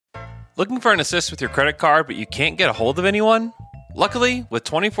Looking for an assist with your credit card, but you can't get a hold of anyone? Luckily, with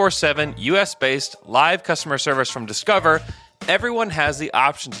 24/7 US-based live customer service from Discover, everyone has the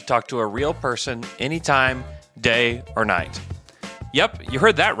option to talk to a real person anytime, day or night. Yep, you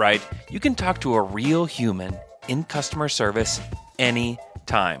heard that right. You can talk to a real human in customer service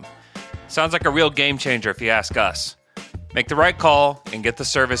anytime. Sounds like a real game changer if you ask us. Make the right call and get the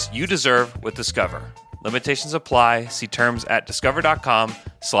service you deserve with Discover. Limitations apply. See terms at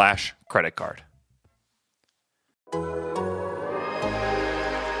discover.com/creditcard.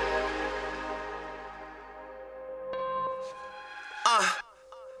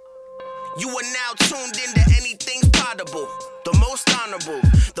 You are now tuned into Anything's Potable. The most honorable,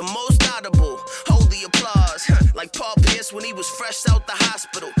 the most audible. Hold the applause. Like Paul Pierce when he was fresh out the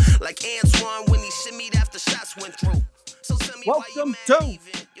hospital. Like Antoine when he shimmied after shots went through. So tell me welcome to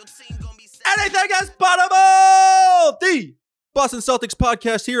Anything is Potable, the Boston Celtics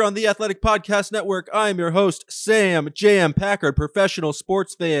podcast here on the Athletic Podcast Network. I am your host, Sam Jam Packard, professional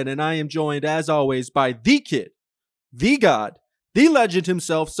sports fan, and I am joined, as always, by the kid, the god, the legend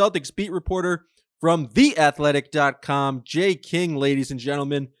himself, Celtics beat reporter from theathletic.com, Jay King, ladies and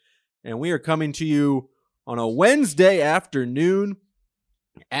gentlemen. And we are coming to you on a Wednesday afternoon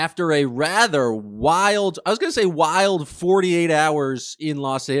after a rather wild, 48 hours in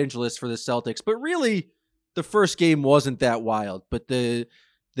Los Angeles for the Celtics. But really, the first game wasn't that wild. But the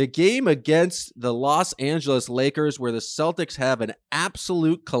game against the Los Angeles Lakers, where the Celtics have an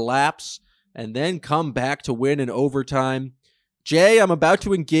absolute collapse and then come back to win in overtime. Jay, I'm about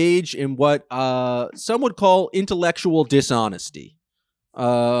to engage in what some would call intellectual dishonesty.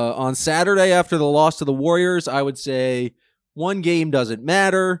 On Saturday after the loss to the Warriors, I would say one game doesn't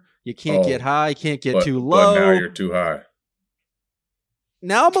matter. You can't get high, can't get too low. But now you're too high.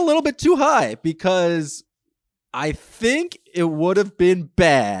 Now I'm a little bit too high because I think it would have been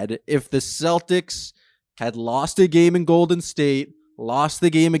bad if the Celtics had lost a game in Golden State, lost the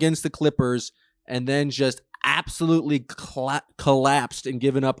game against the Clippers, and then just absolutely collapsed and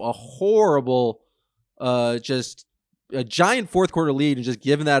given up a horrible, just a giant fourth quarter lead and just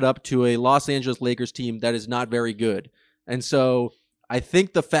given that up to a Los Angeles Lakers team that is not very good. And so I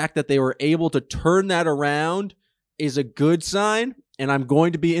think the fact that they were able to turn that around is a good sign. And I'm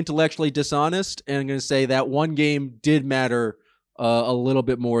going to be intellectually dishonest and I'm going to say that one game did matter a little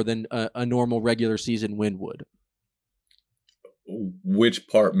bit more than a normal regular season win would. Which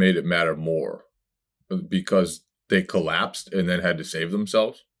part made it matter more? Because they collapsed and then had to save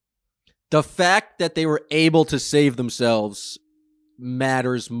themselves? The fact that they were able to save themselves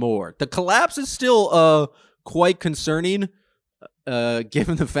matters more. The collapse is still quite concerning,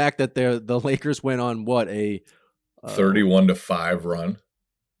 given the fact that the Lakers went on what, a 31-5 run.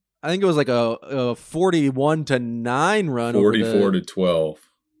 I think it was like a 41-9 run. 44-12.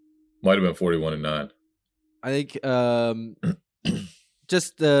 Might have been 41-9. I think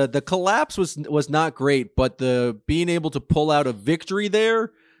just the collapse was not great, but the being able to pull out a victory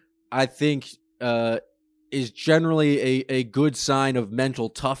there, I think, is generally a good sign of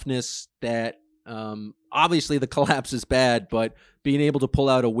mental toughness. That obviously the collapse is bad, but being able to pull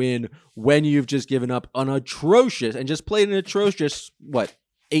out a win when you've just given up an atrocious and just played an atrocious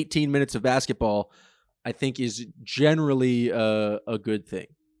 18 minutes of basketball, I think is generally a good thing.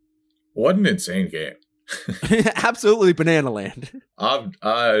 What an insane game. Absolutely banana land. I've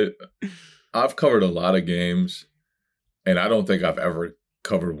covered a lot of games, and I don't think I've ever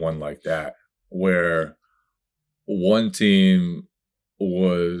covered one like that, where one team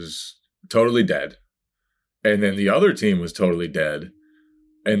was totally dead, and then the other team was totally dead,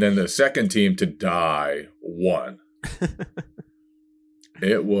 and then the second team to die won.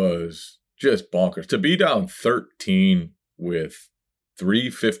 It was just bonkers. To be down 13 with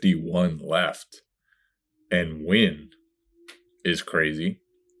 3:51 left and win is crazy.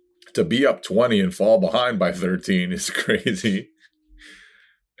 To be up 20 and fall behind by 13 is crazy.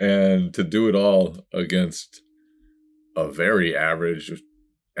 And to do it all against a very average,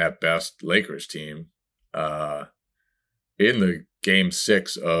 at best, Lakers team in the game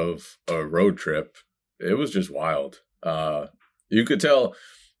 6 of a road trip, it was just wild. You could tell,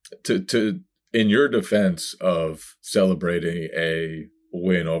 to in your defense of celebrating a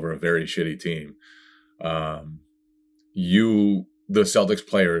win over a very shitty team, the Celtics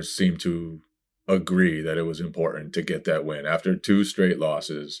players seem to agree that it was important to get that win after 2 straight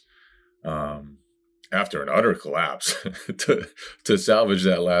losses, after an utter collapse. to salvage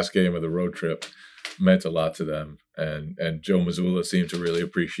that last game of the road trip meant a lot to them, and Joe Mazzulla seemed to really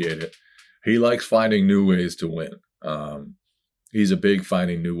appreciate it. He likes finding new ways to win. He's a big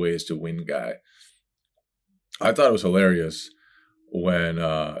finding new ways to win guy. I thought it was hilarious when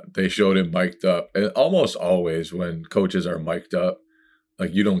they showed him mic'd up. And almost always when coaches are mic'd up,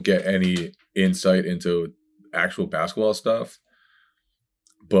 like you don't get any insight into actual basketball stuff.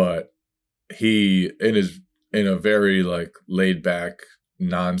 But he, in a very like laid back,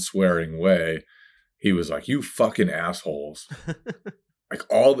 non-swearing way, he was like, "You fucking assholes." Like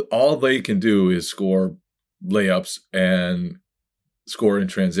all they can do is score layups and score in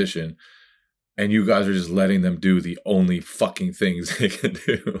transition, and you guys are just letting them do the only fucking things they can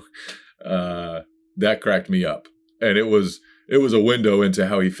do. That cracked me up, and it was a window into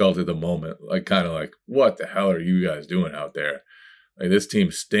how he felt at the moment. Like kind of like, what the hell are you guys doing out there? Like this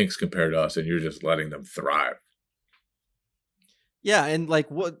team stinks compared to us, and you're just letting them thrive. Yeah, and like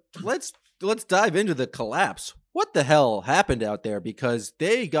let's dive into the collapse. What the hell happened out there? Because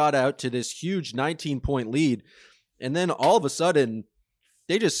they got out to this huge 19-point lead, and then all of a sudden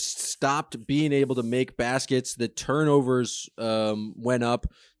they just stopped being able to make baskets. The turnovers went up.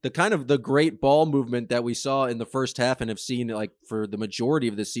 The great ball movement that we saw in the first half and have seen like for the majority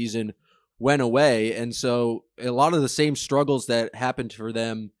of the season went away. And so a lot of the same struggles that happened for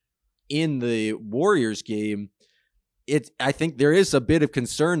them in the Warriors game, I think there is a bit of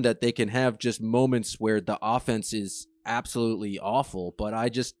concern that they can have just moments where the offense is absolutely awful, but I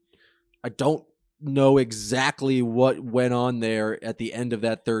don't know exactly what went on there at the end of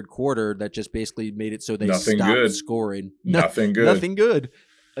that third quarter that just basically made it so they stopped scoring. Nothing good. Nothing good.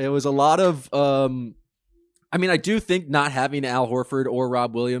 It was a lot of I do think not having Al Horford or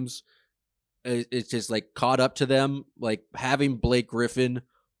Rob Williams, it's just like caught up to them. Like having Blake Griffin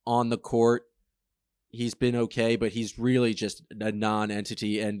on the court, he's been okay, but he's really just a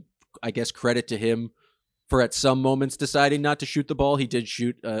non-entity. And I guess credit to him for at some moments deciding not to shoot the ball. He did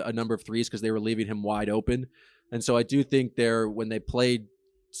shoot a number of threes because they were leaving him wide open. And so I do think when they played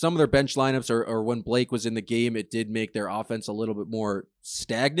some of their bench lineups or when Blake was in the game, it did make their offense a little bit more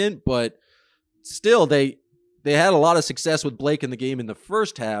stagnant. But still, they had a lot of success with Blake in the game in the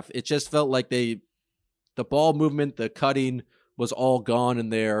first half. It just felt like the ball movement, the cutting was all gone in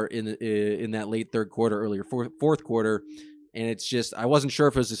there in that late third quarter, earlier fourth quarter. And it's just, I wasn't sure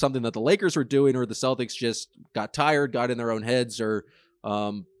if it was something that the Lakers were doing or the Celtics just got tired, got in their own heads,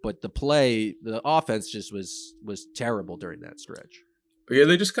 but the offense just was terrible during that stretch. Yeah,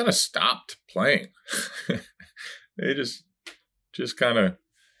 they just kind of stopped playing. They just kind of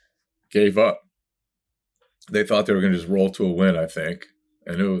gave up. They thought they were going to just roll to a win, I think.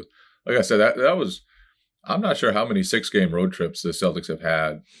 And it was, like I said, that was, I'm not sure how many 6-game road trips the Celtics have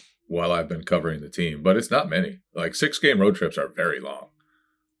had while I've been covering the team, but it's not many. Like 6-game road trips are very long.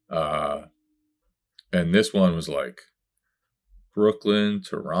 And this one was like Brooklyn,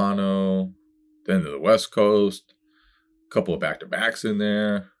 Toronto, then to the West Coast, a couple of back-to-backs in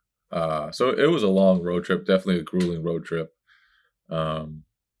there. So it was a long road trip, definitely a grueling road trip.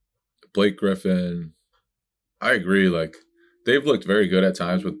 Blake Griffin, I agree. Like they've looked very good at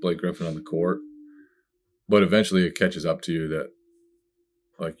times with Blake Griffin on the court, but eventually it catches up to you that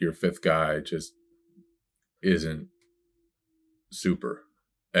like your fifth guy just isn't super,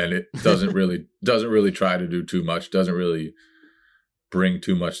 and it doesn't really try to do too much, doesn't really bring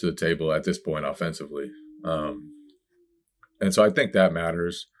too much to the table at this point offensively. And so I think that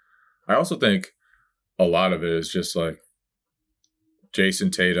matters. I also think a lot of it is just like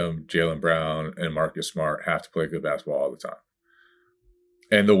Jason Tatum, Jaylen Brown, and Marcus Smart have to play good basketball all the time.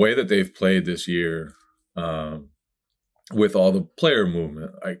 And the way that they've played this year, with all the player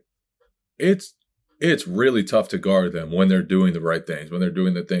movement, like it's really tough to guard them when they're doing the right things, when they're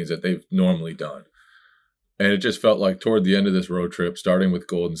doing the things that they've normally done. And it just felt like toward the end of this road trip, starting with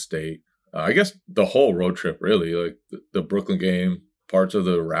Golden State, I guess the whole road trip really, like the Brooklyn game, parts of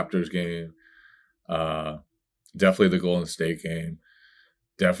the Raptors game, definitely the Golden State game,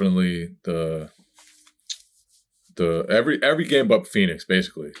 definitely the every game but Phoenix,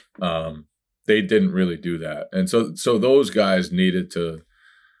 basically. They didn't really do that. And so those guys needed to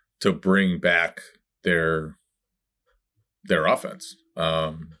bring back their offense.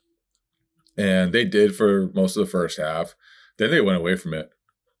 And they did for most of the first half. Then they went away from it.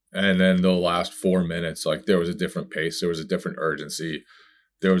 And then the last 4 minutes, like there was a different pace, there was a different urgency,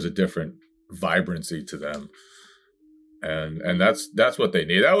 there was a different vibrancy to them. And that's what they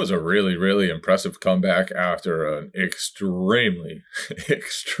need. That was a really, really impressive comeback after an extremely,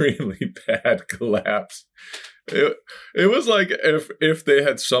 extremely bad collapse. It was like if they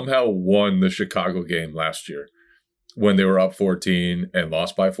had somehow won the Chicago game last year when they were up 14 and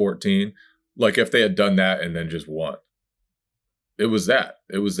lost by 14, like if they had done that and then just won. It was that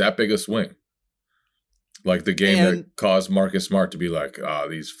big a swing. Like the game that caused Marcus Smart to be like,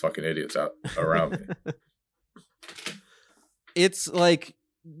 these fucking idiots out around me. it's like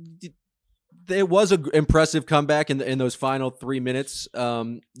there was an impressive comeback in those final 3 minutes.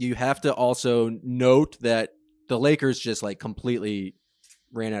 You have to also note that the Lakers just like completely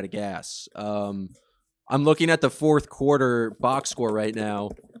ran out of gas. I'm looking at the fourth quarter box score right now.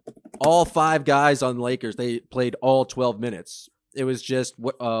 All 5 guys on the Lakers, they played all 12 minutes. It was just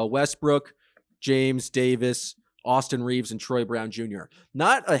Westbrook, James, Davis, Austin Reeves, and Troy Brown Jr.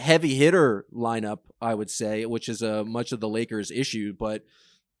 Not a heavy hitter lineup, I would say, which is much of the Lakers' issue, but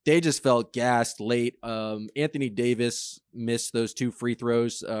they just felt gassed late. Anthony Davis missed those 2 free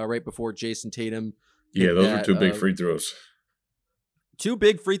throws right before Jason Tatum. Yeah, those were 2 big free throws. 2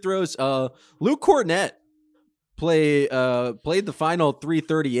 big free throws. Luke Kornet played the final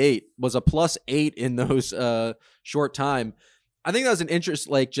 3:38, was a +8 in those short time. I think that was an interest,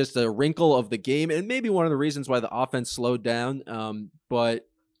 like just a wrinkle of the game, and maybe one of the reasons why the offense slowed down. But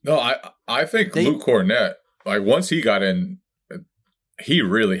no, I think Luke Kornet, like once he got in, he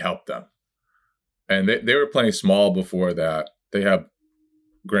really helped them. And they were playing small before that. They have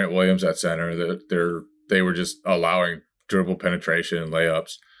Grant Williams at center. They were just allowing dribble penetration and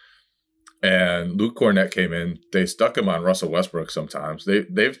layups. And Luke Kornet came in. They stuck him on Russell Westbrook sometimes. They've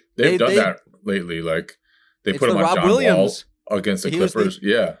done that lately. Like they put him on John Williams. Wall against the Clippers.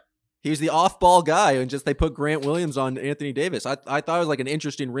 He was the off-ball guy, and just they put Grant Williams on Anthony Davis. I thought it was like an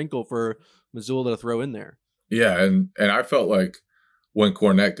interesting wrinkle for Mazzulla to throw in there. Yeah, and I felt like when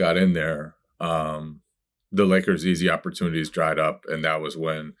Kornet got in there, the Lakers' easy opportunities dried up, and that was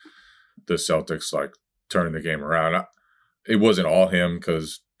when the Celtics like turned the game around. It wasn't all him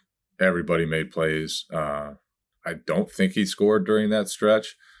because everybody made plays. I don't think he scored during that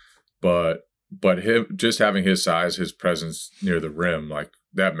stretch, but him just having his size, his presence near the rim, like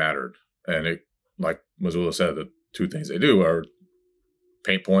that mattered. And it, like Mazzulla said, the 2 things they do are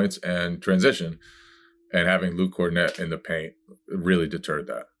paint points and transition. And having Luke Kornet in the paint really deterred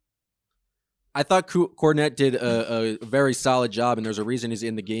that. I thought Kornet did a very solid job, and there's a reason he's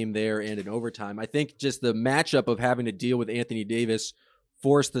in the game there and in overtime. I think just the matchup of having to deal with Anthony Davis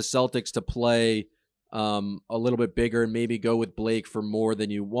forced the Celtics to play a little bit bigger and maybe go with Blake for more than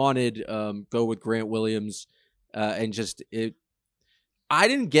you wanted, go with Grant Williams, and just it. I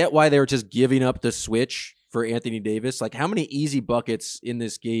didn't get why they were just giving up the switch for Anthony Davis. Like, how many easy buckets in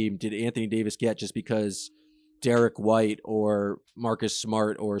this game did Anthony Davis get just because Derek White or Marcus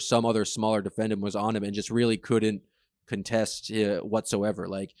Smart or some other smaller defendant was on him and just really couldn't contest whatsoever?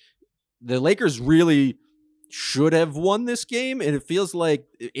 Like, the Lakers really should have won this game, and it feels like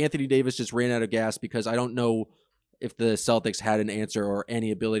Anthony Davis just ran out of gas because I don't know if the Celtics had an answer or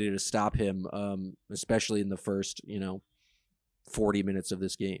any ability to stop him, especially in the first, 40 minutes of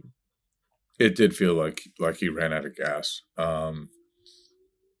this game. It did feel like he ran out of gas.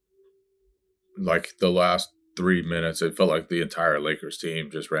 Like the last 3 minutes, it felt like the entire Lakers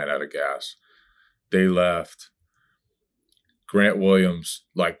team just ran out of gas. They left. Grant Williams,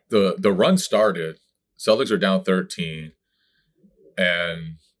 like the run started. Celtics are down 13,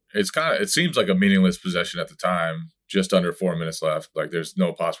 and it seems like a meaningless possession at the time, just under 4 minutes left. Like there's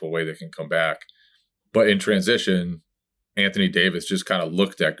no possible way they can come back. But in transition, Anthony Davis just kind of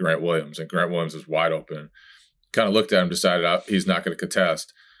looked at Grant Williams, and Grant Williams was wide open. Kind of looked at him, decided he's not going to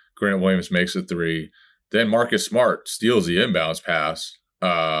contest. Grant Williams makes a 3. Then Marcus Smart steals the inbounds pass.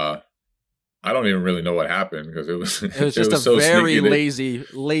 I don't even really know what happened because it was just so very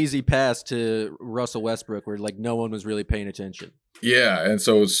lazy pass to Russell Westbrook where like no one was really paying attention. Yeah, and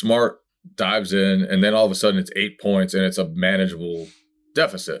so Smart dives in, and then all of a sudden it's 8 points, and it's a manageable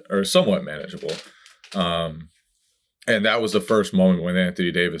deficit, or somewhat manageable. And that was the first moment when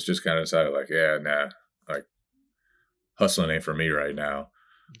Anthony Davis just kind of decided, like, yeah, nah, like hustling ain't for me right now.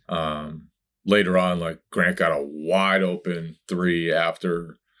 Later on, like Grant got a wide open 3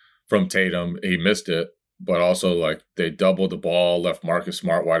 from Tatum. He missed it, but also like they doubled the ball, left Marcus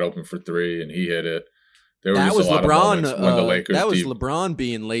Smart wide open for 3, and he hit it. There that was just a LeBron. Lot of when the Lakers that was LeBron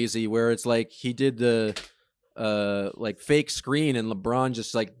being lazy, where it's like he did the like fake screen, and LeBron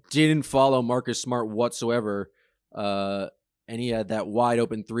just like didn't follow Marcus Smart whatsoever. And he had that wide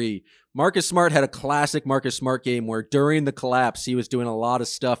open 3. Marcus Smart had a classic Marcus Smart game where during the collapse he was doing a lot of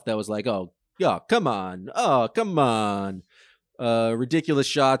stuff that was like, oh yeah, come on. Ridiculous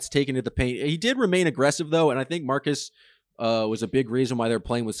shots taken to the paint. He did remain aggressive though, and I think Marcus was a big reason why they're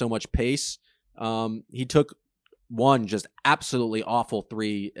playing with so much pace. He took one just absolutely awful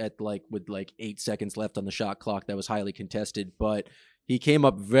 3 with 8 seconds left on the shot clock that was highly contested, but he came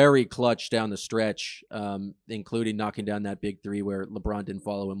up very clutch down the stretch, including knocking down that big 3 where LeBron didn't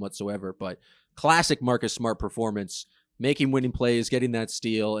follow him whatsoever. But classic Marcus Smart performance, making winning plays, getting that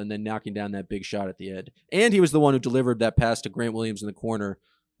steal, and then knocking down that big shot at the end. And he was the one who delivered that pass to Grant Williams in the corner.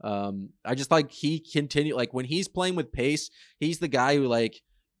 I just like he continued, like when he's playing with pace, he's the guy who like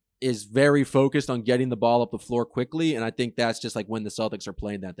is very focused on getting the ball up the floor quickly. And I think that's just like when the Celtics are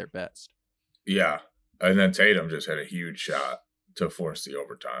playing at their best. Yeah. And then Tatum just had a huge shot to force the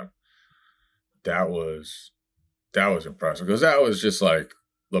overtime. That was impressive because that was just like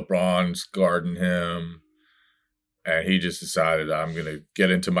LeBron's guarding him. And he just decided, I'm going to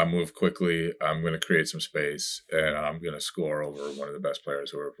get into my move quickly. I'm going to create some space, and I'm going to score over one of the best players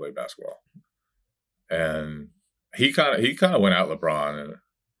who ever played basketball. And he kind of went out LeBron, and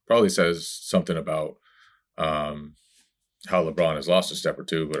probably says something about how LeBron has lost a step or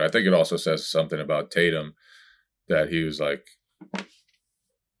two. But I think it also says something about Tatum that he was like,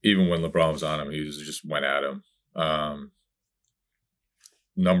 even when LeBron was on him, he just went at him.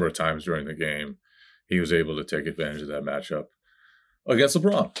 Number of times during the game, he was able to take advantage of that matchup against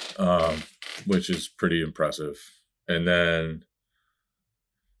LeBron, which is pretty impressive. And then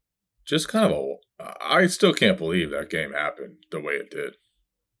just kind of I still can't believe that game happened the way it did.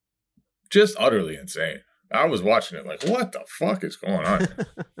 Just utterly insane. I was watching it like, what the fuck is going on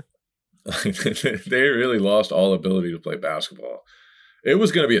here? They really lost all ability to play basketball. It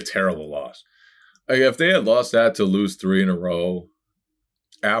was going to be a terrible loss. Like, if they had lost that to lose 3 in a row,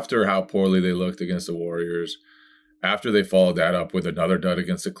 after how poorly they looked against the Warriors, after they followed that up with another dud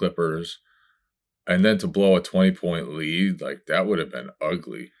against the Clippers, and then to blow a 20-point lead, like that would have been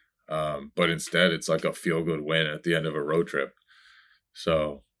ugly. But instead, it's like a feel-good win at the end of a road trip.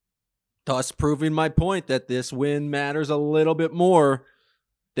 So, thus proving my point that this win matters a little bit more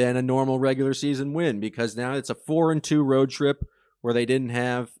than a normal regular season win, because now it's a 4-2 road trip where they didn't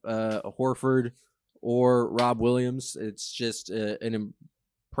have Horford or Rob Williams. It's just an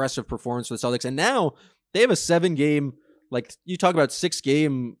impressive performance for the Celtics. And now they have a 7-game, like you talk about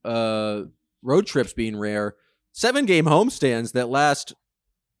 6-game road trips being rare. 7-game homestands that last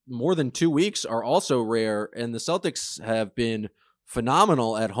more than 2 weeks are also rare. And the Celtics have been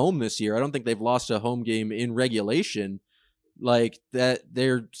phenomenal at home this year. I don't think they've lost a home game in regulation. Like that,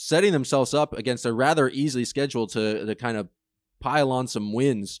 they're setting themselves up against a rather easy schedule to kind of pile on some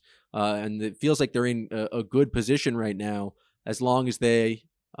wins. And it feels like they're in a good position right now, as long as they,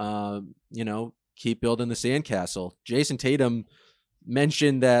 keep building the sandcastle. Jason Tatum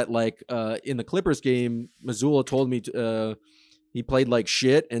mentioned that, like, in the Clippers game, Mazzulla told me he played like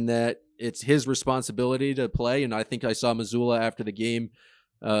shit and that it's his responsibility to play. And I think I saw Mazzulla after the game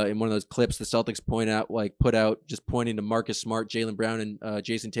in one of those clips the Celtics put out, just pointing to Marcus Smart, Jaylen Brown, and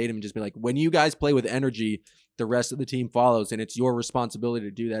Jason Tatum, and just be like, when you guys play with energy, the rest of the team follows, and it's your responsibility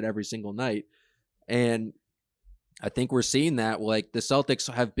to do that every single night. And I think we're seeing that. Like, the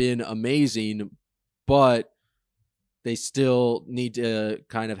Celtics have been amazing, but they still need to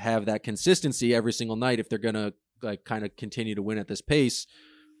kind of have that consistency every single night if they're going to like kind of continue to win at this pace.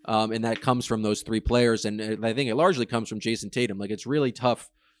 And that comes from those 3 players. And I think it largely comes from Jason Tatum. Like, it's really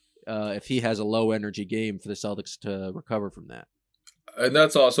tough if he has a low energy game for the Celtics to recover from that. And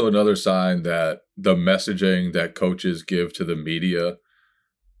that's also another sign that the messaging that coaches give to the media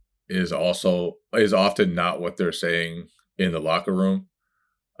is often not what they're saying in the locker room.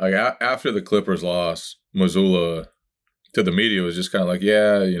 Like after the Clippers loss, Mazzulla to the media was just kind of like,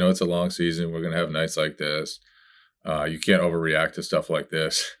 yeah, it's a long season. We're going to have nights like this. You can't overreact to stuff like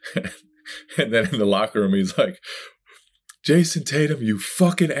this. And then in the locker room, he's like, Jason Tatum, you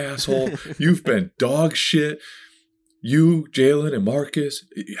fucking asshole. You've been dog shit. You, Jaylen, and Marcus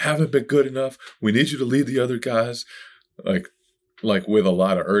haven't been good enough. We need you to lead the other guys. Like with a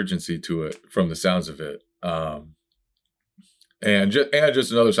lot of urgency to it from the sounds of it. And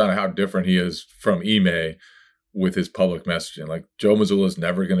just another sign of how different he is from Ime with his public messaging. Like, Joe Mazzulla is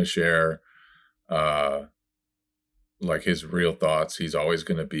never going to share like his real thoughts. He's always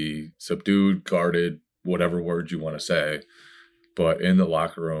going to be subdued, guarded, whatever word you want to say. But in the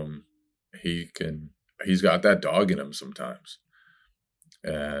locker room, he's got that dog in him sometimes.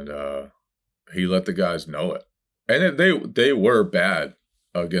 And he let the guys know it. And they were bad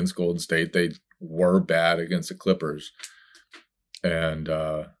against Golden State. They were bad against the Clippers. And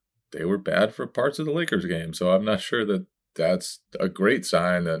they were bad for parts of the Lakers game. So I'm not sure that that's a great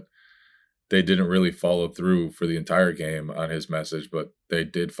sign that they didn't really follow through for the entire game on his message, but they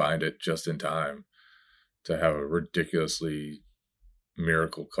did find it just in time to have a ridiculously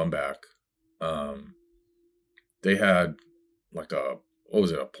miracle comeback. They had like a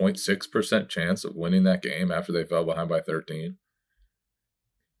 0.6% chance of winning that game after they fell behind by 13.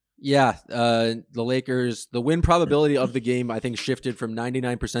 Yeah, the Lakers, the win probability of the game, I think, shifted from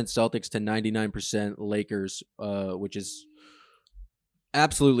 99% Celtics to 99% Lakers, which is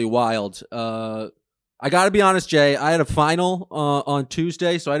absolutely wild. I got to be honest, Jay, I had a final on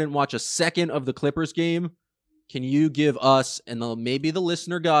Tuesday, so I didn't watch a second of the Clippers game. Can you give us, and maybe the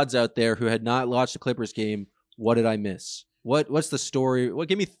listener gods out there who had not watched the Clippers game, what did I miss? What's the story?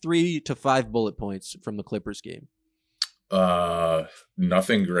 Give me 3 to 5 bullet points from the Clippers game.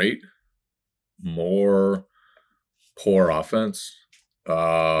 Nothing great. More poor offense.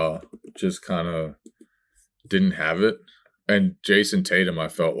 Just kind of didn't have it. And Jason Tatum, I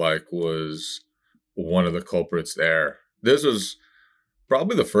felt like, was one of the culprits there. This was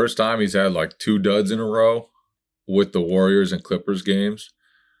probably the first time he's had like 2 duds in a row with the Warriors and Clippers games.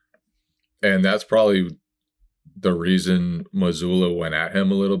 And that's probably the reason Mazzulla went at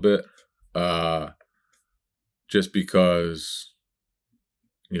him a little bit. Just because,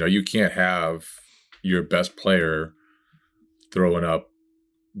 you can't have your best player throwing up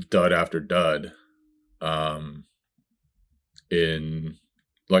dud after dud.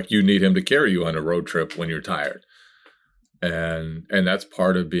 You need him to carry you on a road trip when you're tired. And that's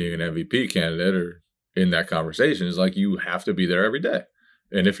part of being an MVP candidate or in that conversation is like you have to be there every day.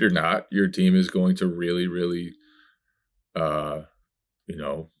 And if you're not, your team is going to really, really, you're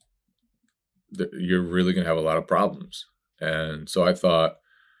really going to have a lot of problems. And so I thought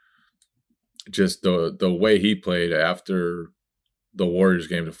just the way he played after the Warriors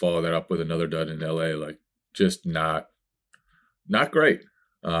game to follow that up with another dud in LA, like just not great.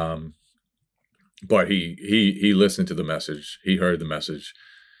 But he listened to the message. He heard the message.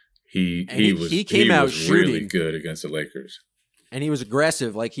 He came out shooting really good against the Lakers. And he was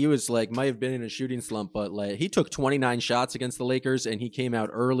aggressive. Like he was might have been in a shooting slump, but he took 29 shots against the Lakers and he came out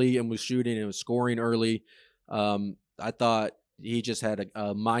early and was shooting and was scoring early. I thought he just had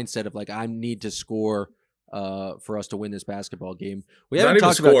a mindset of I need to score for us to win this basketball game. We haven't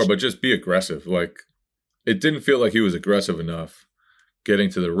not even score, but just be aggressive. It didn't feel like he was aggressive enough getting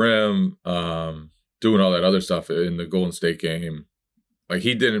to the rim, doing all that other stuff in the Golden State game.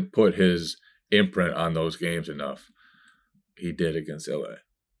 He didn't put his imprint on those games enough. He did against LA.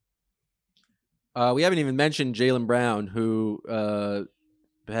 We haven't even mentioned Jaylen Brown, who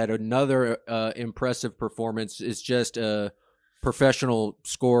had another impressive performance. Is just a professional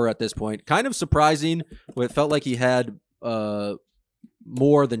scorer at this point. Kind of surprising. It felt like he had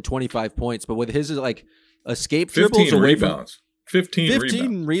more than 25 points, but with his escape dribbles 15 rebounds.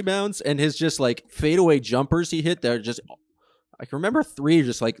 15 rebounds, and his just fadeaway jumpers he hit there just. I can remember 3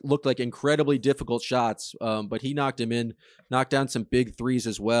 just looked like incredibly difficult shots, but he knocked down some big threes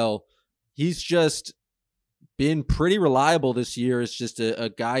as well. He's just been pretty reliable this year. It's just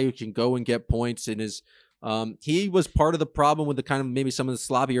a guy who can go and get points, and he was part of the problem with the kind of maybe some of the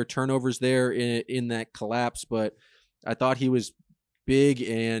sloppier turnovers there in that collapse. But I thought he was big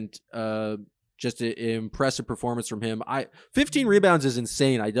and just an impressive performance from him. 15 rebounds is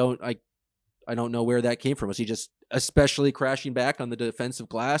insane. I don't know where that came from. Was he just especially crashing back on the defensive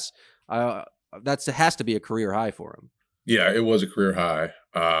glass? That has to be a career high for him. Yeah, it was a career high.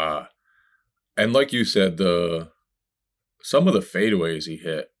 And like you said, some of the fadeaways he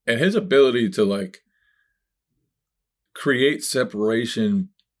hit and his ability to create separation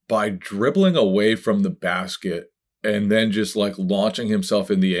by dribbling away from the basket and then just launching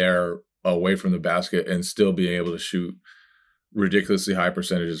himself in the air away from the basket and still being able to shoot ridiculously high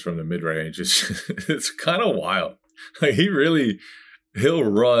percentages from the mid-range. It's kind of wild. He'll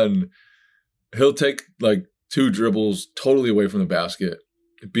take 2 dribbles totally away from the basket,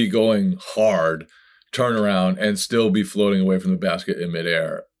 be going hard, turn around, and still be floating away from the basket in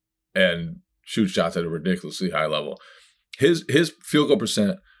midair and shoot shots at a ridiculously high level. His field goal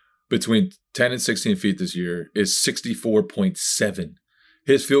percent between 10 and 16 feet this year is 64.7.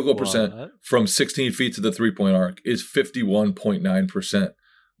 His field goal percent from 16 feet to the 3-point arc is 51.9%.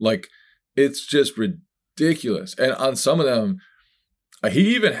 It's just ridiculous. And on some of them,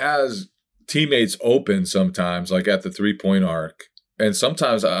 he even has teammates open sometimes, at the 3-point arc. And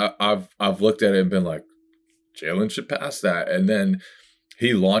sometimes I've looked at it and been like, Jaylen should pass that. And then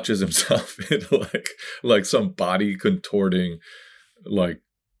he launches himself into some body contorting,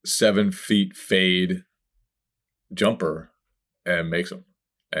 7 feet fade jumper and makes him.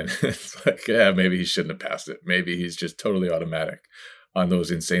 And it's maybe he shouldn't have passed it. Maybe he's just totally automatic on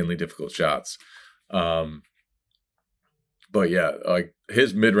those insanely difficult shots. But yeah,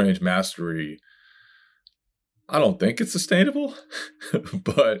 his mid-range mastery, I don't think it's sustainable.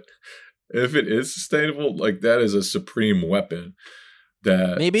 But if it is sustainable, that is a supreme weapon.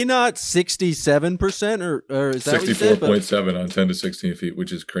 that maybe not 67% or is that what you said? 64.7 on 10 to 16 feet,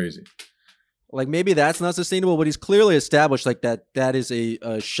 which is crazy. Like maybe that's not sustainable, but he's clearly established like that is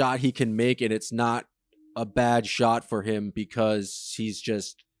a shot he can make, and it's not a bad shot for him because he's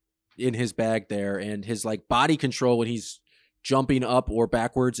just in his bag there, and his like body control when he's jumping up or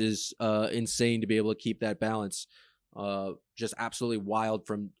backwards is insane to be able to keep that balance. Just absolutely wild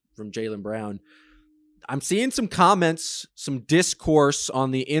from Jaylen Brown. I'm seeing some comments, some discourse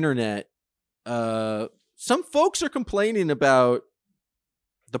on the internet. Some folks are complaining about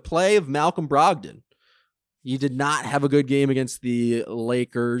the play of Malcolm Brogdon. He did not have a good game against the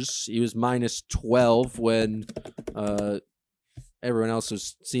Lakers. He was minus 12 when everyone else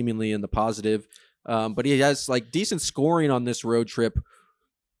was seemingly in the positive. But he has like decent scoring on this road trip.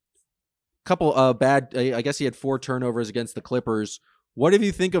 Couple bad, I guess he had 4 turnovers against the Clippers. What do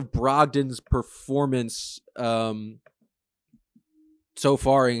you think of Brogdon's performance so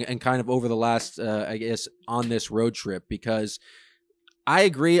far and kind of over the last, I guess, on this road trip? Because I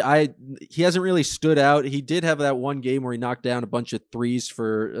agree, he hasn't really stood out. He did have that one game where he knocked down a bunch of threes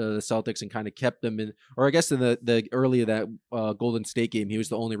for the Celtics and kind of kept them in, or I guess in the early of that Golden State game, he was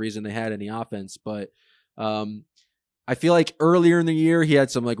the only reason they had any offense. But I feel like earlier in the year, he had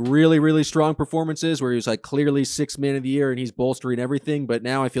some like really, really strong performances where he was like clearly 6th man of the year and he's bolstering everything. But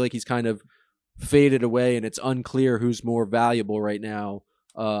now I feel like he's kind of faded away and it's unclear who's more valuable right now,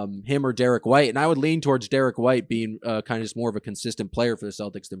 him or Derek White. And I would lean towards Derek White being kind of just more of a consistent player for the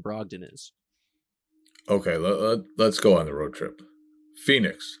Celtics than Brogdon is. Okay, let's go on the road trip.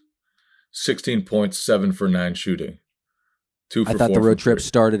 Phoenix, 16 points, 7 for 9 shooting. 2 for 4. I thought the road trip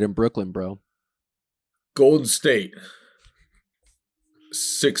started in Brooklyn, bro. Golden State,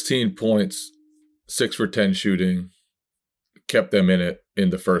 16 points, 6 for 10 shooting, kept them in it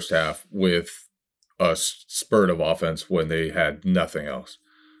in the first half with a spurt of offense when they had nothing else.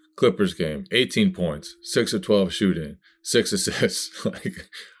 Clippers game, 18 points, 6 of 12 shooting, 6 assists. Like,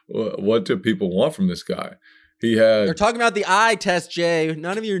 what do people want from this guy? They're talking about the eye test, Jay.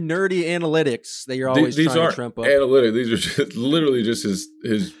 None of your nerdy analytics that you're always these trying to trump up. Analytics. These are literally just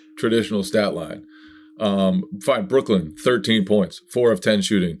his traditional stat line. Fine. Brooklyn, 13 points, 4 of 10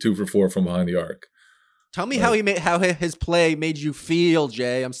 shooting, 2 for 4 from behind the arc. Tell me how his play made you feel,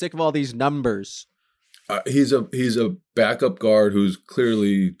 Jay. I'm sick of all these numbers. He's a backup guard who's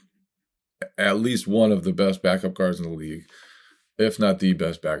clearly at least one of the best backup guards in the league, if not the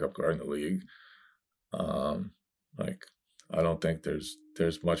best backup guard in the league. I don't think there's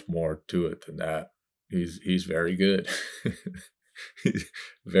much more to it than that. He's very good. He's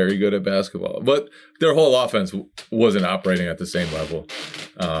very good at basketball, but their whole offense wasn't operating at the same level.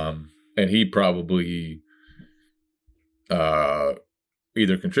 And he probably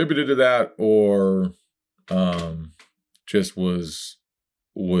either contributed to that or just was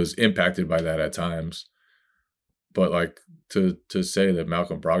impacted by that at times. But like to say that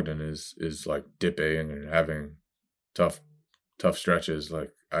Malcolm Brogdon is like dipping and having tough stretches,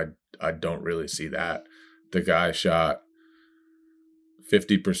 like I don't really see that. The guy shot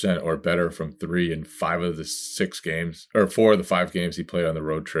 50% or better from 3 in 5 of the 6 games, or 4 of the 5 games he played on the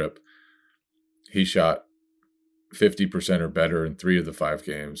road trip. He shot 50% or better in 3 of the 5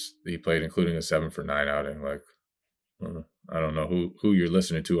 games he played, including a 7 for 9 outing. Like, I don't know who you're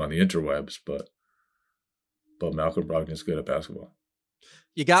listening to on the interwebs, but Malcolm Brogdon is good at basketball.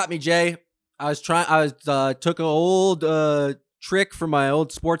 You got me, Jay. I took an old trick from my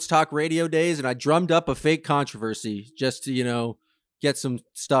old sports talk radio days, and I drummed up a fake controversy just to, get some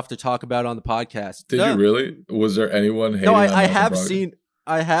stuff to talk about on the podcast. Did you really? Was there anyone hating on Malcolm Brogdon?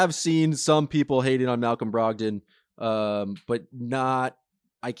 I have seen some people hating on Malcolm Brogdon, but not.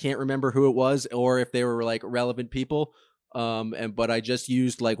 I can't remember who it was or if they were like relevant people. But I just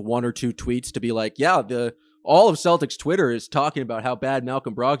used like 1 or 2 tweets to be like, yeah, all of Celtics Twitter is talking about how bad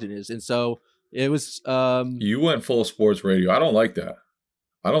Malcolm Brogdon is, and so it was. You went full sports radio. I don't like that.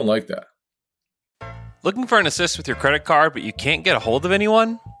 Looking for an assist with your credit card, but you can't get a hold of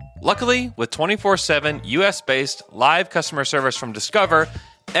anyone? Luckily, with 24/7 US-based live customer service from Discover,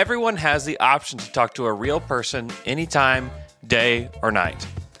 everyone has the option to talk to a real person anytime, day or night.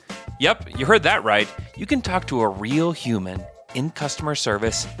 Yep, you heard that right. You can talk to a real human in customer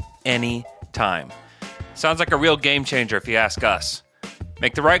service anytime. Sounds like a real game changer if you ask us.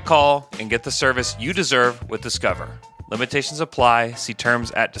 Make the right call and get the service you deserve with Discover. Limitations apply. See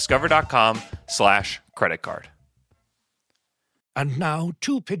terms at discover.com/credit card. And now,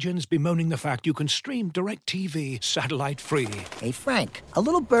 two pigeons bemoaning the fact you can stream DirecTV satellite-free. Hey, Frank, a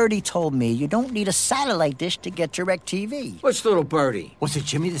little birdie told me you don't need a satellite dish to get DirecTV. Which little birdie? Was it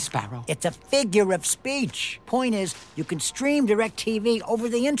Jimmy the Sparrow? It's a figure of speech. Point is, you can stream DirecTV over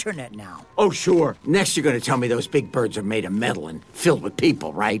the internet now. Oh, sure. Next you're going to tell me those big birds are made of metal and filled with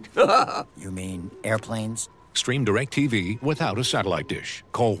people, right? You mean airplanes? Stream DirecTV without a satellite dish.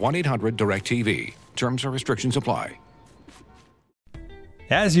 Call 1-800-DirecTV. Terms and restrictions apply.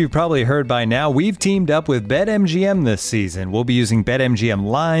 As you've probably heard by now, we've teamed up with BetMGM this season. We'll be using BetMGM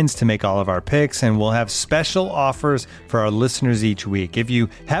lines to make all of our picks, and we'll have special offers for our listeners each week. If you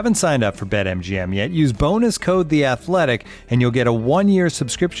haven't signed up for BetMGM yet, use bonus code The Athletic, and you'll get a 1-year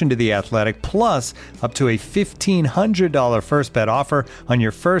subscription to The Athletic, plus up to a $1,500 first bet offer on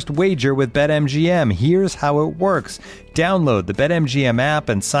your first wager with BetMGM. Here's how it works. Download the BetMGM app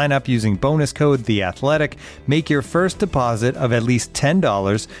and sign up using bonus code The Athletic. Make your first deposit of at least $10.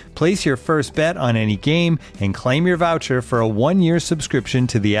 Place your first bet on any game and claim your voucher for a 1-year subscription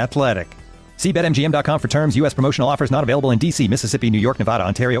to The Athletic. See BetMGM.com for terms. U.S. promotional offers not available in D.C., Mississippi, New York, Nevada,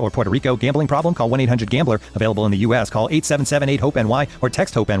 Ontario, or Puerto Rico. Gambling problem? Call 1-800-GAMBLER. Available in the U.S. Call 877-8-HOPE-NY or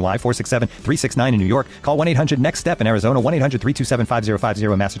text HOPE-NY 467-369 in New York. Call 1-800-NEXT-STEP in Arizona.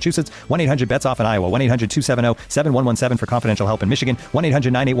 1-800-327-5050 in Massachusetts. 1-800-BETS-OFF in Iowa. 1-800-270-7117 for confidential help in Michigan.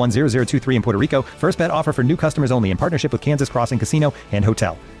 1-800-981-0023 in Puerto Rico. First bet offer for new customers only in partnership with Kansas Crossing Casino and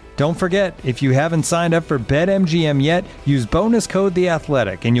Hotel. Don't forget, if you haven't signed up for BetMGM yet, use bonus code The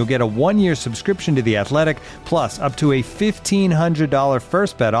Athletic, and you'll get a 1-year subscription to The Athletic, plus up to a $1,500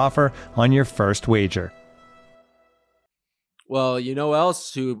 first bet offer on your first wager. Well, you know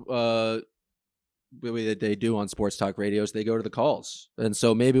else who that they do on sports talk radios, they go to the calls. And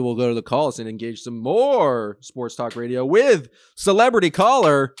so maybe we'll go to the calls and engage some more sports talk radio with celebrity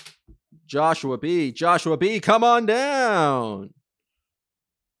caller Joshua B. Joshua B., come on down.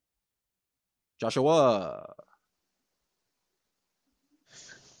 Joshua.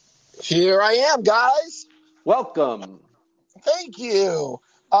 Here I am, guys. Welcome. Thank you.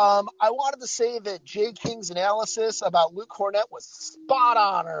 I wanted to say that Jay King's analysis about Luke Cornett was spot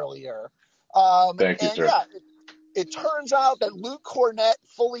on earlier. Thank you, sir. Yeah, it turns out that Luke Cornett,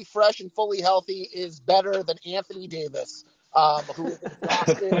 fully fresh and fully healthy, is better than Anthony Davis, who is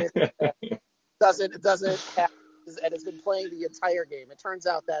exhausted, doesn't have, and has been playing the entire game. It turns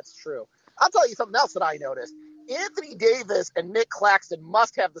out that's true. I'll tell you something else that I noticed. Anthony Davis and Nick Claxton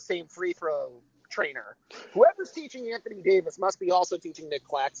must have the same free throw trainer. Whoever's teaching Anthony Davis must be also teaching Nick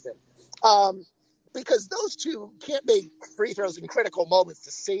Claxton. Because those two can't make free throws in critical moments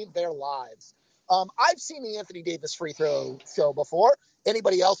to save their lives. I've seen the Anthony Davis free throw show before.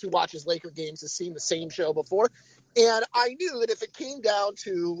 Anybody else who watches Laker games has seen the same show before. And I knew that if it came down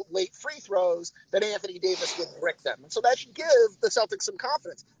to late free throws, that Anthony Davis would brick them. And so that should give the Celtics some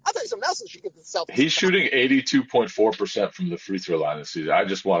confidence. I'll tell you something else that should give the Celtics He's shooting 82.4% from the free throw line this season. I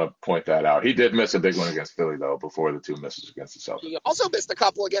just want to point that out. He did miss a big one against Philly, though, before the two misses against the Celtics. He also missed a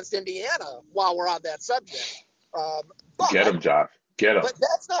couple against Indiana while we're on that subject. Get him, Josh. Get him. But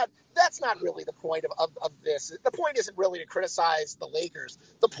that's not really the point of this. The point isn't really to criticize the Lakers.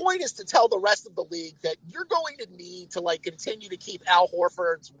 The point is to tell the rest of the league that you're going to need to continue to keep Al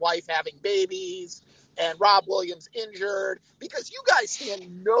Horford's wife having babies and Rob Williams injured, because you guys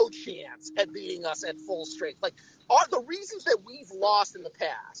stand no chance at beating us at full strength. Are the reasons that we've lost in the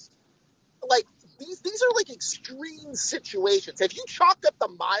past, these are extreme situations. If you chalked up the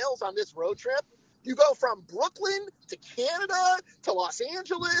miles on this road trip, you go from Brooklyn to Canada to Los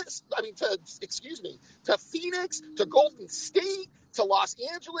Angeles, to Phoenix, to Golden State, to Los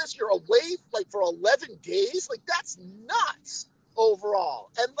Angeles. You're away for 11 days. That's nuts overall.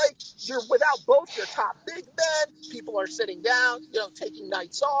 And you're without both your top big men. People are sitting down, taking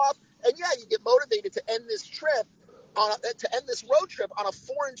nights off. And yeah, you get motivated to end this trip this road trip on a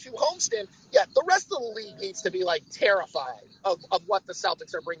 4-2 homestand. Yeah, the rest of the league needs to be terrified of what the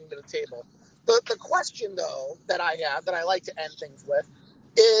Celtics are bringing to the table. The question, though, that I have, that I like to end things with,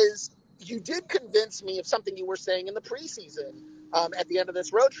 is you did convince me of something you were saying in the preseason at the end of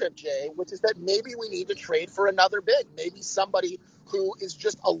this road trip, Jay, which is that maybe we need to trade for another big, maybe somebody who is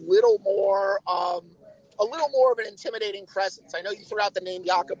just a little more of an intimidating presence. I know you threw out the name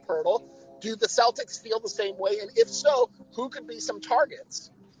Jakob Poeltl. Do the Celtics feel the same way? And if so, who could be some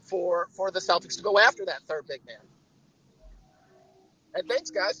targets for the Celtics to go after that third big man? And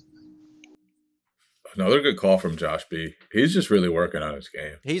thanks, guys. Another good call from Josh B. He's just really working on his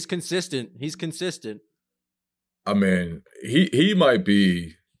game. He's consistent. I mean, he might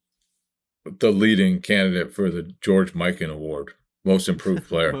be the leading candidate for the George Mikan Award, Most Improved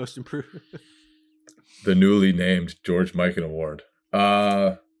Player. Most Improved. the newly named George Mikan Award.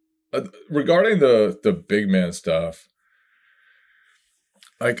 Regarding the big man stuff,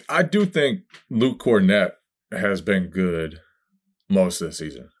 like I do think Luke Kornet has been good most of the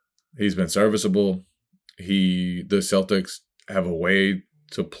season. He's been serviceable. The Celtics have a way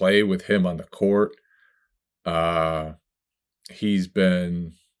to play with him on the court. He's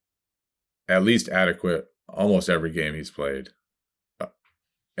been at least adequate almost every game he's played.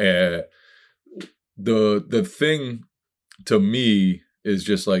 The thing to me is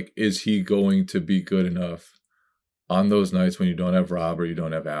just like, is he going to be good enough on those nights when you don't have Rob or you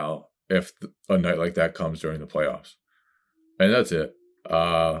don't have Al, if a night like that comes during the playoffs? And that's it.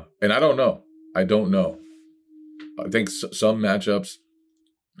 And I don't know. I think some matchups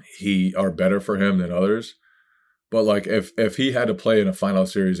are better for him than others. But like if he had to play in a final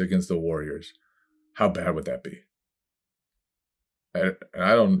series against the Warriors, how bad would that be? And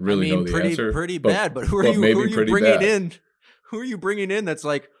I don't really know the answer. Pretty bad. But who are you bringing in? Who are you bringing in that's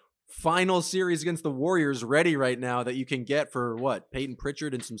like final series against the Warriors ready right now that you can get for what? Peyton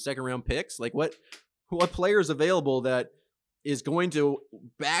Pritchard and some second round picks? Like what player is available that is going to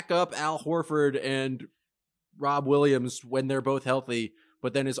back up Al Horford and Rob Williams when they're both healthy,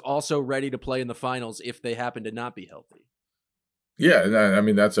 but then is also ready to play in the finals if they happen to not be healthy? Yeah, I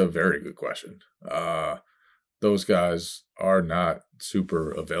mean, that's a very good question. Those guys are not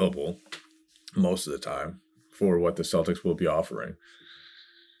super available most of the time for what the Celtics will be offering.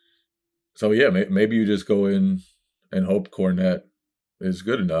 So, yeah, maybe you just go in and hope Kornet is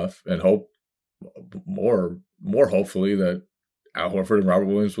good enough and hope more hopefully that Al Horford and Robert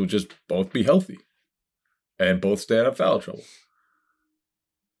Williams will just both be healthy and both stay out of foul trouble.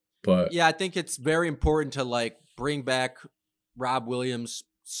 But yeah, I think it's very important to like bring back Rob Williams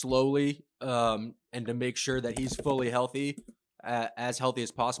slowly and to make sure that he's fully healthy, as healthy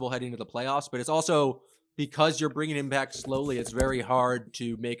as possible heading into the playoffs. But it's also because you're bringing him back slowly, it's very hard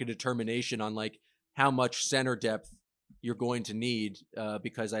to make a determination on like how much center depth you're going to need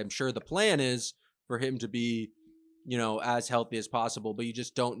because I'm sure the plan is for him to be, as healthy as possible, but you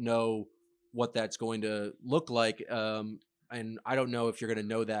just don't know what that's going to look like. And I don't know if you're going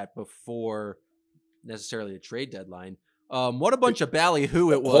to know that before necessarily a trade deadline. What a bunch of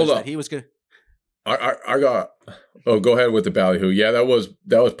ballyhoo it was that he was going to. Go ahead with the ballyhoo. Yeah, that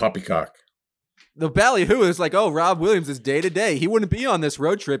was poppycock. The ballyhoo is like, Rob Williams is day to day. He wouldn't be on this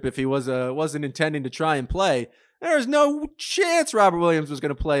road trip if he wasn't intending to try and play. There's no chance Robert Williams was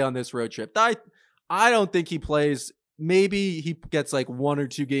going to play on this road trip. I don't think he plays. Maybe he gets like 1 or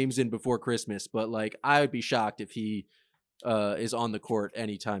 2 games in before Christmas, but like I would be shocked if he is on the court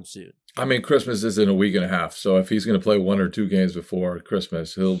anytime soon. I mean, Christmas is in a week and a half, so if he's going to play 1 or 2 games before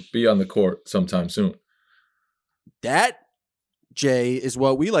Christmas, he'll be on the court sometime soon. That, Jay, is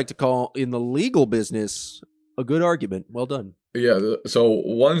what we like to call in the legal business a good argument. Well done. Yeah, so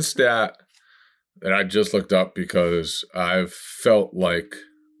one stat that I just looked up because I've felt like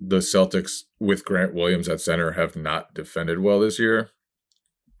the Celtics with Grant Williams at center have not defended well this year.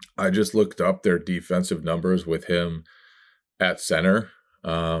 I just looked up their defensive numbers with him at center,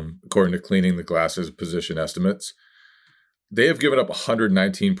 according to Cleaning the Glasses position estimates. They have given up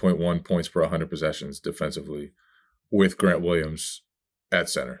 119.1 points per 100 possessions defensively with Grant Williams at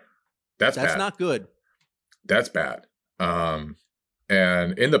center. That's bad. Not good. That's bad. And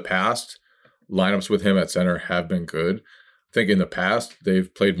in the past, lineups with him at center have been good. I think in the past,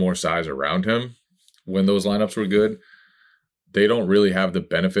 they've played more size around him when those lineups were good. They don't really have the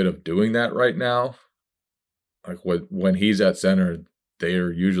benefit of doing that right now. Like when he's at center, they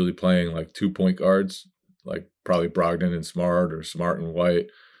are usually playing like 2 point guards, like probably Brogdon and Smart or Smart and White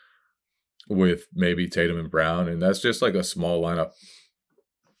with maybe Tatum and Brown. And that's just like a small lineup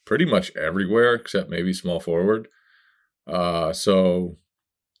pretty much everywhere except maybe small forward. So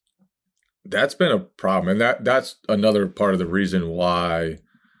that's been a problem. And that's another part of the reason why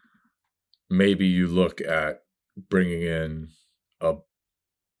maybe you look at bringing in a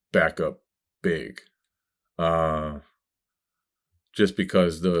backup big. Just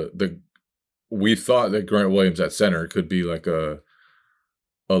because we thought that Grant Williams at center could be like a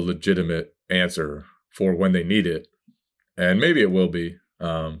legitimate answer for when they need it. And maybe it will be,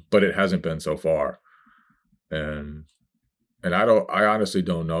 but it hasn't been so far. And I honestly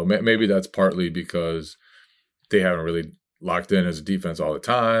don't know. Maybe that's partly because they haven't really locked in as a defense all the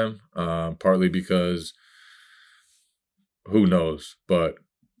time. Partly because who knows, but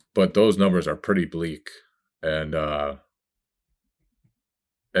those numbers are pretty bleak. And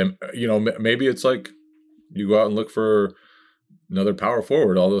maybe it's like you go out and look for another power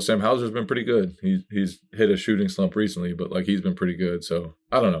forward, although Sam Hauser's been pretty good. He's hit a shooting slump recently, but like he's been pretty good. So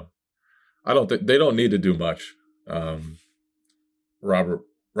I don't know. I don't think they don't need to do much. Robert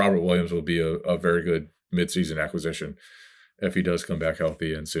Williams will be a very good midseason acquisition if he does come back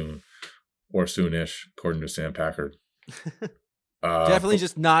healthy and soon, or soonish, according to Sam Packard. Definitely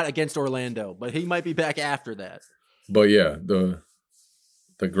just not against Orlando, but he might be back after that. But yeah, the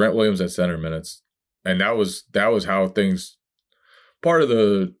Grant Williams at center minutes, and that was how things. Part of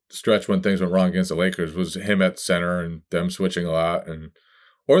the stretch when things went wrong against the Lakers was him at center and them switching a lot,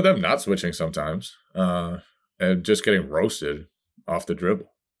 or them not switching sometimes, and just getting roasted off the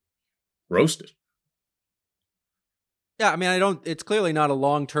dribble. Roasted. Yeah, I mean, it's clearly not a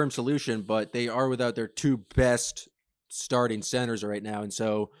long-term solution, but they are without their two best starting centers right now. And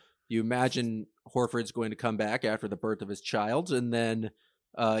so you imagine Horford's going to come back after the birth of his child, and then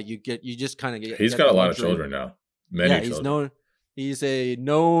you just kind of get. He's got a lot of children now. Many children. He's a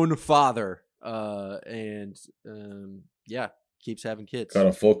known father, keeps having kids. Got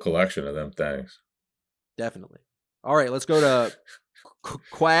a full collection of them things. Definitely. All right, let's go to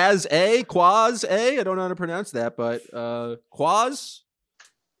Quaz A. I don't know how to pronounce that, but Quaz.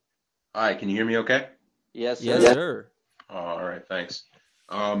 Hi, can you hear me okay? Yes, sir. All right, thanks.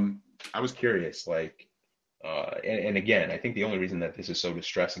 I was curious, and again, I think the only reason that this is so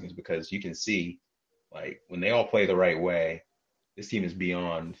distressing is because you can see, when they all play the right way, this team is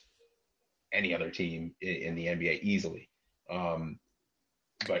beyond any other team in the NBA easily.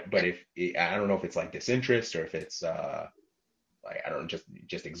 But if I don't know if it's disinterest or if it's I don't know,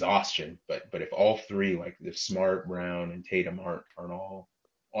 just exhaustion. But if all three, if Smart, Brown, and Tatum aren't all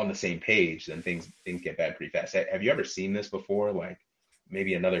on the same page, then things get bad pretty fast. Have you ever seen this before?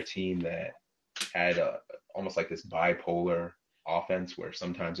 Maybe another team that had almost this bipolar offense where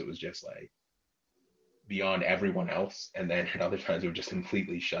sometimes it was just beyond everyone else, and then at other times it would just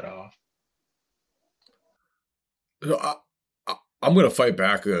completely shut off. I'm going to fight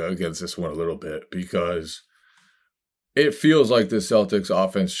back against this one a little bit because it feels like the Celtics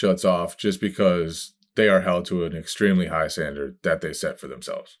offense shuts off just because they are held to an extremely high standard that they set for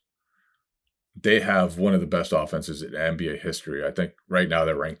themselves. They have one of the best offenses in NBA history. I think right now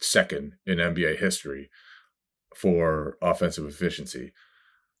they're ranked second in NBA history for offensive efficiency.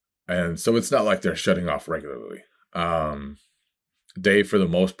 And so it's not like they're shutting off regularly. They, for the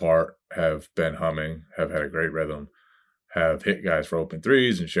most part, have been humming, have had a great rhythm, have hit guys for open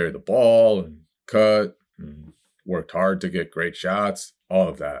threes and shared the ball and cut and worked hard to get great shots, all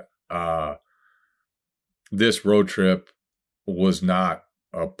of that. This road trip was not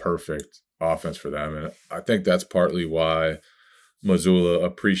a perfect offense for them. And I think that's partly why Mazzulla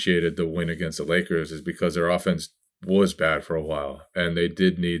appreciated the win against the Lakers, is because their offense was bad for a while. And they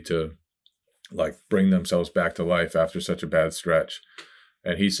did need to bring themselves back to life after such a bad stretch.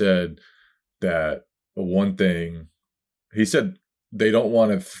 And he said that he said they don't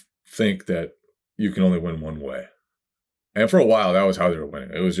want to think that you can only win one way. And for a while, that was how they were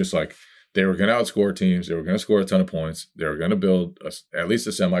winning. It was just they were going to outscore teams. They were going to score a ton of points. They were going to build at least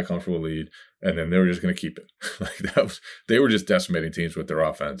a semi-comfortable lead, and then they were just going to keep it. They were just decimating teams with their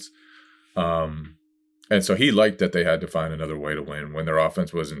offense. And so he liked that they had to find another way to win when their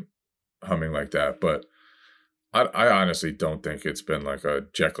offense wasn't humming like that. But I honestly don't think it's been a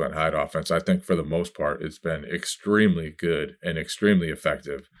Jekyll and Hyde offense. I think for the most part, it's been extremely good and extremely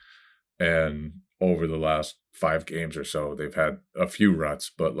effective. And over the last 5 games or so, they've had a few ruts,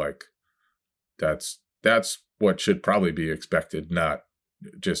 but that's what should probably be expected, not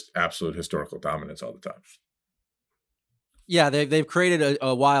just absolute historical dominance all the time. Yeah, they've created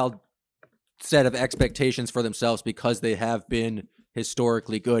a wild set of expectations for themselves because they have been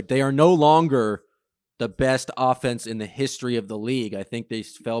historically good. They are no longer the best offense in the history of the league. I think they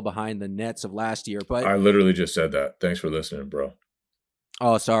fell behind the Nets of last year. But I literally just said that. Thanks for listening, bro.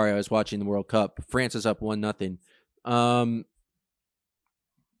 Oh, sorry. I was watching the World Cup. France is up 1-0.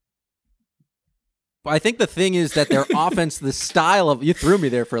 I think the thing is that their offense, the style of, you threw me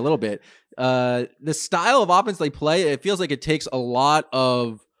there for a little bit. The style of offense they play, it feels like it takes a lot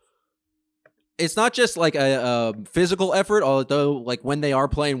of, it's not just a physical effort, although when they are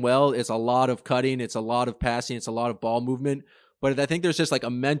playing well, it's a lot of cutting, it's a lot of passing, it's a lot of ball movement. But I think there's just a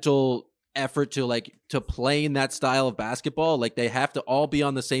mental effort to playing that style of basketball. They have to all be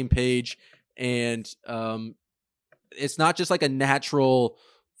on the same page, and it's not just a natural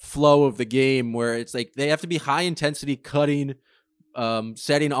flow of the game where it's they have to be high intensity cutting,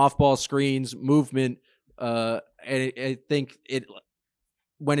 setting off ball screens, movement, and I think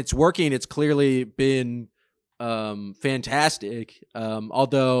when it's working, it's clearly been fantastic.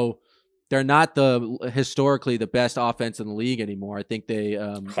 Although they're not historically the best offense in the league anymore. I think they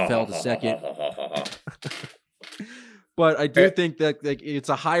fell to second. But I do think that like it's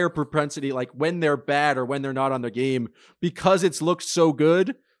a higher propensity, like when they're bad or when they're not on their game, because it's looked so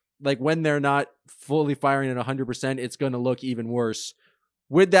good. Like when they're not fully firing at 100%, it's going to look even worse.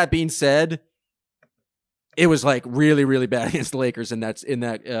 With that being said, it was like really, really bad against the Lakers in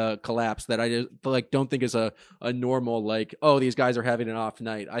that collapse that I just like don't think is a normal like, oh, these guys are having an off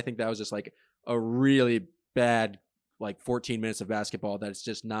night. I think that was just like a really bad like 14 minutes of basketball that's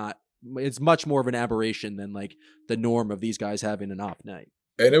just not. It's much more of an aberration than like the norm of these guys having an off night.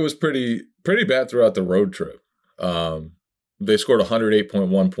 And it was pretty bad throughout the road trip. They scored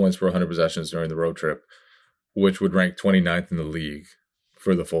 108.1 points per 100 possessions during the road trip, which would rank 29th in the league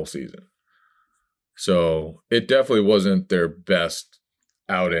for the full season. So it definitely wasn't their best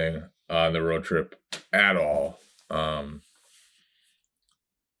outing on the road trip at all.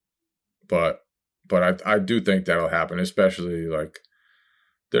 But I do think that'll happen, especially like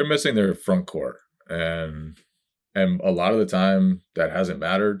they're missing their front court. And a lot of the time that hasn't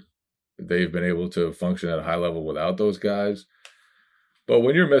mattered. They've been able to function at a high level without those guys. But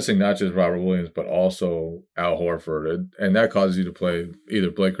when you're missing not just Robert Williams, but also Al Horford, and that causes you to play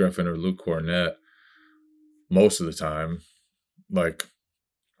either Blake Griffin or Luke Cornett most of the time, like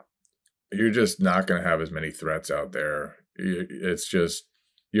you're just not going to have as many threats out there. It's just,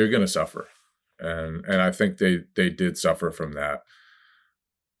 you're going to suffer. And I think they did suffer from that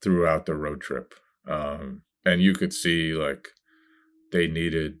throughout the road trip. And you could see like they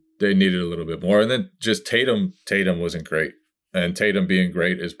needed a little bit more. And then just Tatum wasn't great. And Tatum being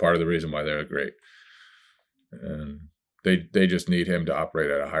great is part of the reason why they're great. And they just need him to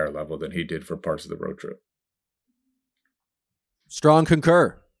operate at a higher level than he did for parts of the road trip. Strong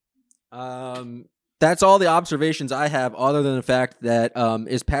concur. That's all the observations I have, other than the fact that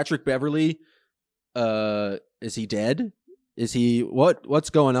is Patrick Beverley, is he dead? Is he what's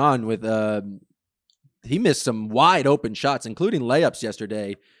going on with he missed some wide open shots, including layups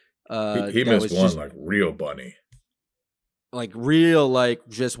yesterday. He missed one like real bunny. Like real, like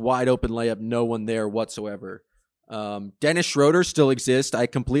just wide open layup, no one there whatsoever. Dennis Schroeder still exists. I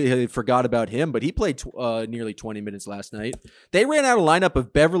completely forgot about him, but he played nearly 20 minutes last night. They ran out a lineup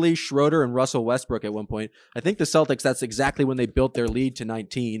of Beverly, Schroeder, and Russell Westbrook at one point. I think the Celtics, that's exactly when they built their lead to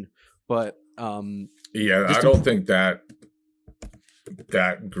 19. But yeah, I don't think that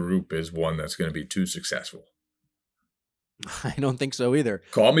group is one that's going to be too successful. I don't think so either.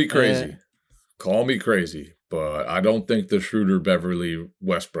 Call me crazy. But I don't think the Schroeder, Beverly,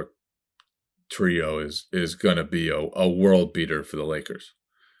 Westbrook trio is going to be a world beater for the Lakers.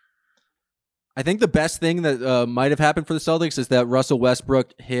 I think the best thing that might have happened for the Celtics is that Russell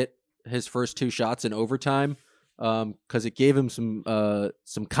Westbrook hit his first two shots in overtime because it gave him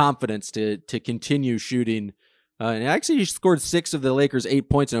some confidence to continue shooting. And actually, he scored 6 of the Lakers' 8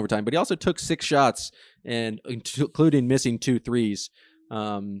 points in overtime, but he also took 6 shots, and including missing 2 threes.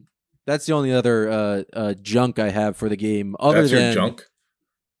 That's the only other junk I have for the game. That's your junk?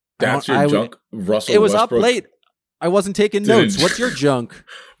 That's your junk? Russell Westbrook? It was up late. I wasn't taking notes. What's your junk?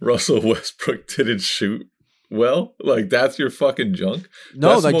 Russell Westbrook didn't shoot well? Like, that's your fucking junk?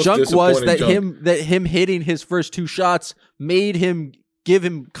 No, the junk was that him hitting his first 2 shots made him give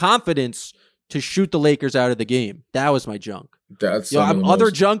him confidence to shoot the Lakers out of the game. That was my junk. That's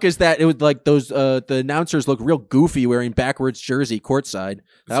other junk is that it was like those the announcers look real goofy wearing backwards jersey courtside.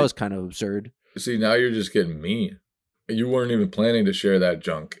 That was kind of absurd. See, now you're just getting mean. You weren't even planning to share that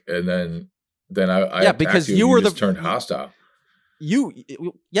junk, and then I because you were the turned hostile.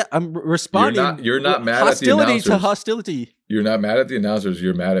 I'm responding. You're not mad at the announcers. Hostility to hostility. You're not mad at the announcers.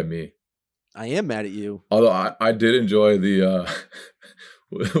 You're mad at me. I am mad at you. Although I did enjoy the.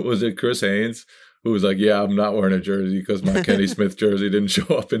 Was it Chris Haynes who was like, yeah, I'm not wearing a jersey because my Kenny Smith jersey didn't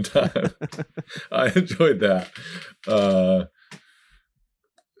show up in time. I enjoyed that.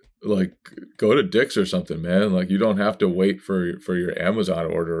 Like, go to Dick's or something, man. Like, you don't have to wait for your Amazon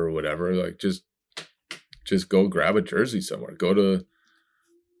order or whatever. Like, just go grab a jersey somewhere. Go to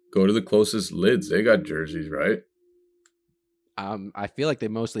the closest Lids. They got jerseys, right? I feel like they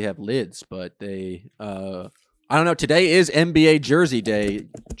mostly have Lids, but they I don't know. Today is NBA Jersey Day.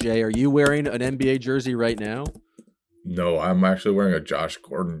 Jay, are you wearing an NBA jersey right now? No, I'm actually wearing a Josh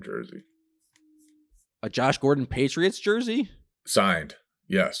Gordon jersey. A Josh Gordon Patriots jersey? Signed,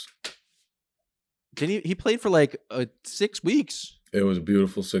 yes. Did he played for like 6 weeks? It was a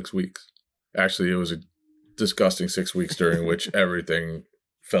beautiful 6 weeks. Actually, it was a disgusting 6 weeks during which everything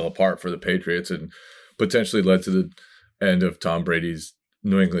fell apart for the Patriots and potentially led to the end of Tom Brady's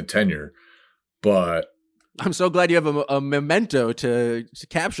New England tenure. But I'm so glad you have a memento to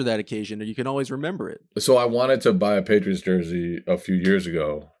capture that occasion, and you can always remember it. So I wanted to buy a Patriots jersey a few years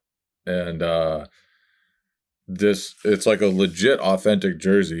ago, and it's like a legit authentic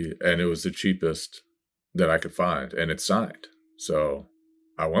jersey, and it was the cheapest that I could find, and it's signed. So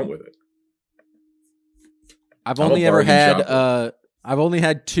I went with it. I've only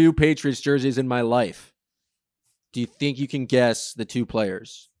had 2 Patriots jerseys in my life. Do you think you can guess the 2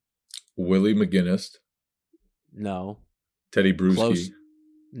 players? Willie McGinnis. No. Teddy Bruschi. Close.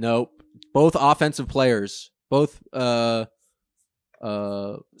 Nope. Both offensive players. Both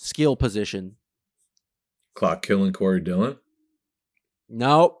skill position. Clock killing Corey Dillon.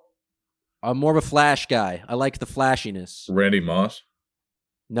 Nope. I'm more of a flash guy. I like the flashiness. Randy Moss.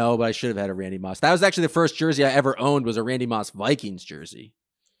 No, but I should have had a Randy Moss. That was actually the first jersey I ever owned, was a Randy Moss Vikings jersey.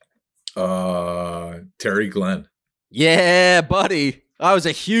 Terry Glenn. Yeah, buddy. I was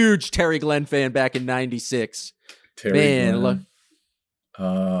a huge Terry Glenn fan back in 96. Terry Glenn.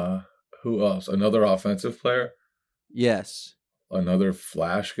 Who else? Another offensive player? Yes. Another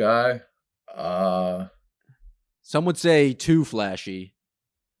flash guy? Some would say too flashy.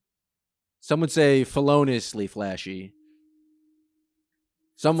 Some would say feloniously flashy.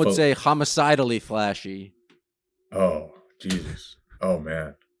 Some would say homicidally flashy. Oh, Jesus. Oh,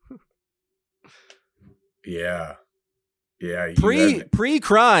 man. Yeah. Yeah.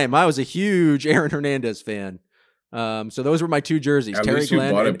 Pre-crime, I was a huge Aaron Hernandez fan. So those were my 2 jerseys. At Terry least you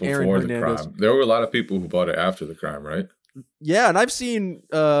Glenn bought it and before Aaron the Hernandez. crime. There were a lot of people who bought it after the crime, right? Yeah, and I've seen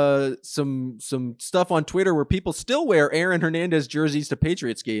some stuff on Twitter where people still wear Aaron Hernandez jerseys to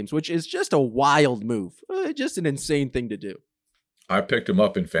Patriots games, which is just a wild move. Just an insane thing to do. I picked him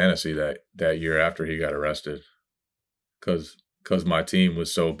up in fantasy that year after he got arrested, because my team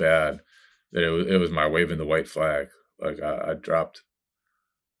was so bad that it was my waving the white flag. Like I dropped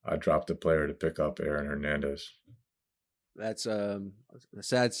the player to pick up Aaron Hernandez. That's a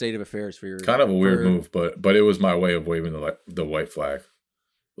sad state of affairs for your. Kind of a weird move, but it was my way of waving the white flag,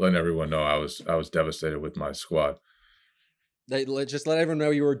 letting everyone know I was devastated with my squad. Just let everyone know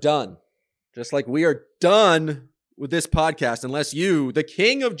you were done. Just like we are done with this podcast, unless you, the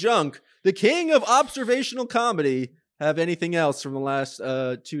king of junk, the king of observational comedy, have anything else from the last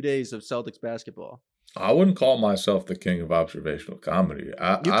 2 days of Celtics basketball. I wouldn't call myself the king of observational comedy.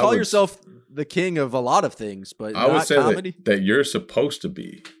 You call yourself the king of a lot of things, but I would say comedy? that you're supposed to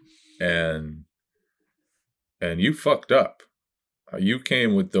be, and you fucked up. You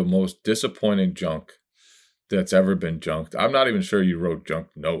came with the most disappointing junk that's ever been junked. I'm not even sure you wrote junk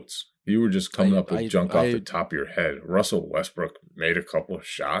notes. You were just coming up with junk off the top of your head. Russell Westbrook made a couple of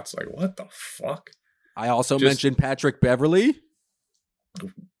shots. Like, what the fuck? I also mentioned Patrick Beverley.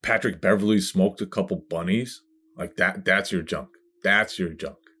 Patrick Beverley smoked a couple bunnies. Like that's your junk. That's your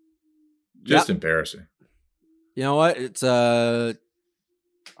junk. Just embarrassing. You know what? It's I'm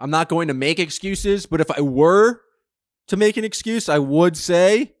not going to make excuses, but if I were to make an excuse, I would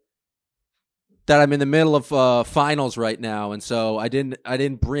say that I'm in the middle of finals right now, and so I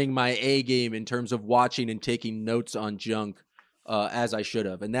didn't bring my A game in terms of watching and taking notes on junk as I should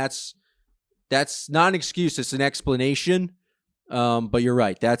have. And that's not an excuse, it's an explanation. But you're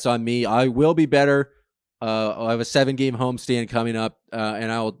right. That's on me. I will be better. I'll have a 7-game homestand coming up,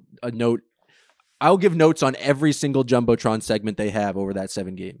 and I'll give notes on every single Jumbotron segment they have over that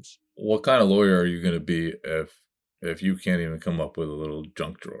 7 games. What kind of lawyer are you going to be if you can't even come up with a little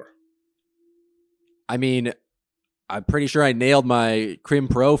junk drawer? I mean, I'm pretty sure I nailed my Crim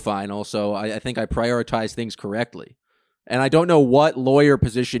Pro final, so I think I prioritized things correctly. And I don't know what lawyer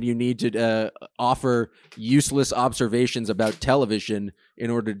position you need to offer useless observations about television in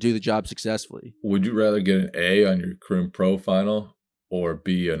order to do the job successfully. Would you rather get an A on your Crim Pro final or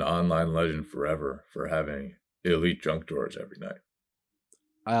be an online legend forever for having elite junk drawers every night?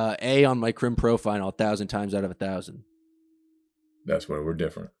 A on my Crim Pro final 1,000 times out of 1,000. That's where we're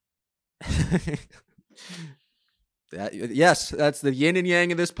different. Yes, that's the yin and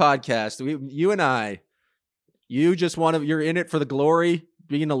yang of this podcast. You and I. You just you're in it for the glory,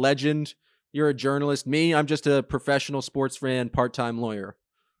 being a legend. You're a journalist. Me, I'm just a professional sports fan, part-time lawyer.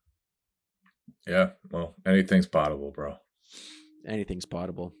 Yeah, well, anything's potable, bro. Anything's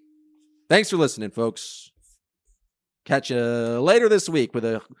potable. Thanks for listening, folks. Catch you later this week with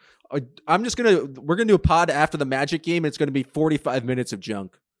we're going to do a pod after the Magic game. It's going to be 45 minutes of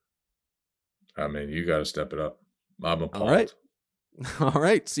junk. I mean, you got to step it up. I'm appalled. All right. All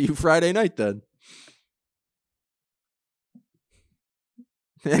right. See you Friday night then.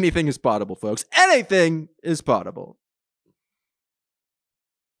 Anything is potable, folks. Anything is potable.